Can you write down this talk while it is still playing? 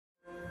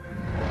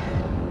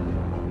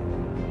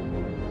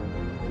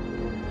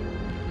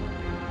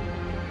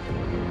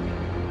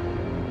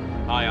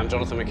Hi, I'm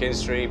Jonathan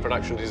McKinstry,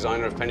 production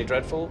designer of Penny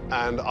Dreadful.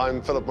 And I'm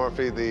Philip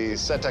Murphy, the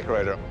set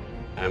decorator.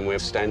 And we're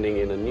standing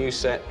in a new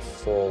set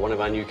for one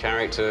of our new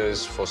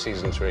characters for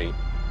season 3.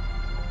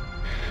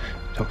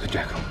 Dr.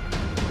 Jekyll.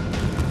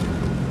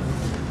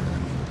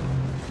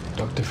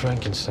 Dr.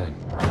 Frankenstein.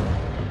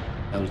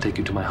 I will take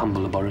you to my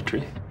humble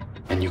laboratory,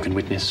 and you can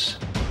witness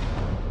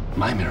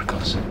my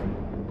miracles.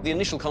 The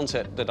initial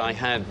concept that I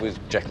had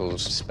with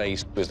Jekyll's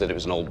space was that it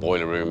was an old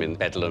boiler room in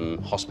Bedlam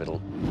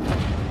Hospital.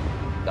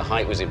 The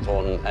height was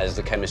important as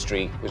the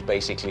chemistry was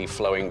basically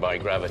flowing by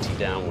gravity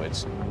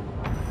downwards.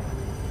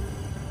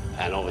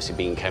 And obviously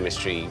being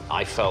chemistry,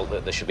 I felt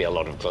that there should be a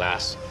lot of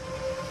glass.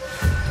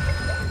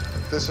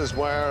 This is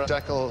where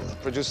Jekyll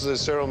produces his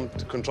serum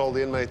to control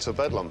the inmates of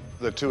Bedlam.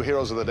 The two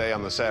heroes of the day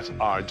on the set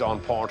are John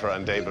Porter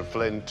and David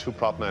Flynn, two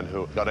prop men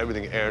who got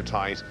everything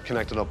airtight,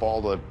 connected up all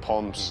the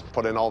pumps,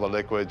 put in all the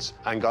liquids,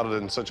 and got it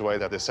in such a way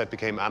that the set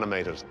became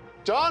animated.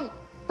 John,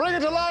 bring it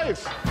to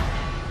life!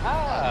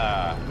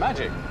 Ah,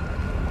 magic.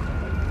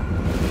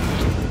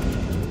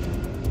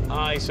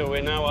 Hi, so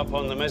we're now up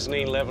on the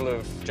mezzanine level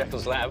of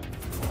Jekyll's lab.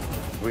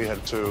 We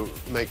had to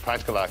make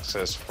practical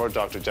access for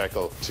Dr.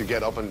 Jekyll to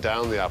get up and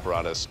down the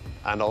apparatus,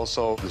 and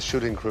also the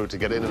shooting crew to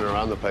get in and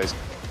around the place.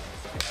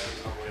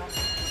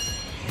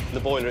 The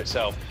boiler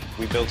itself,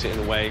 we built it in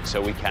a way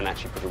so we can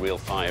actually put a real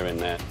fire in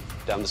there.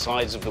 Down the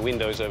sides of the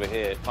windows over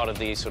here, part of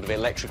the sort of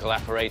electrical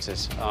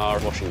apparatus are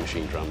washing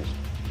machine drums.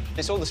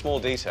 It's all the small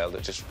detail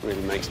that just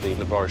really makes the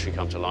laboratory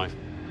come to life.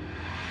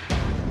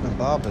 A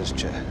barber's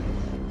chair.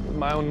 With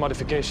my own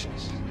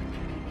modifications.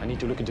 I need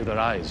to look into their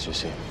eyes, you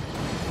see.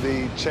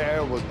 The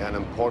chair was an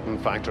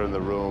important factor in the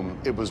room.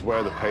 It was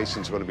where the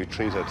patients were going to be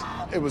treated.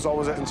 It was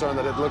always a concern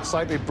that it looked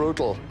slightly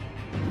brutal.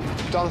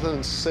 Jonathan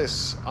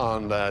insists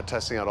on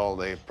testing out all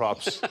the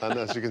props, and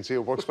as you can see,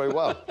 it works very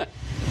well.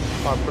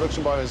 Our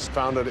production boys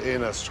found it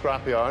in a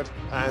scrapyard,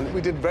 and we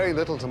did very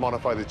little to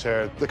modify the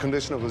chair. The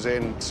condition it was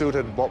in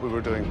suited what we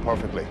were doing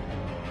perfectly.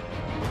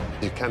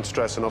 You can't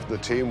stress enough the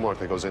teamwork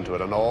that goes into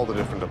it and all the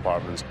different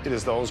departments. It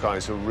is those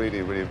guys who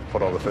really, really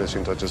put all the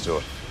finishing touches to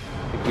it.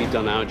 If we've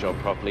done our job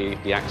properly,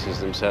 the actors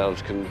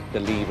themselves can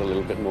believe a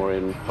little bit more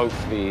in.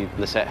 Hopefully,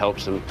 the set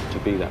helps them to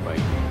be that way.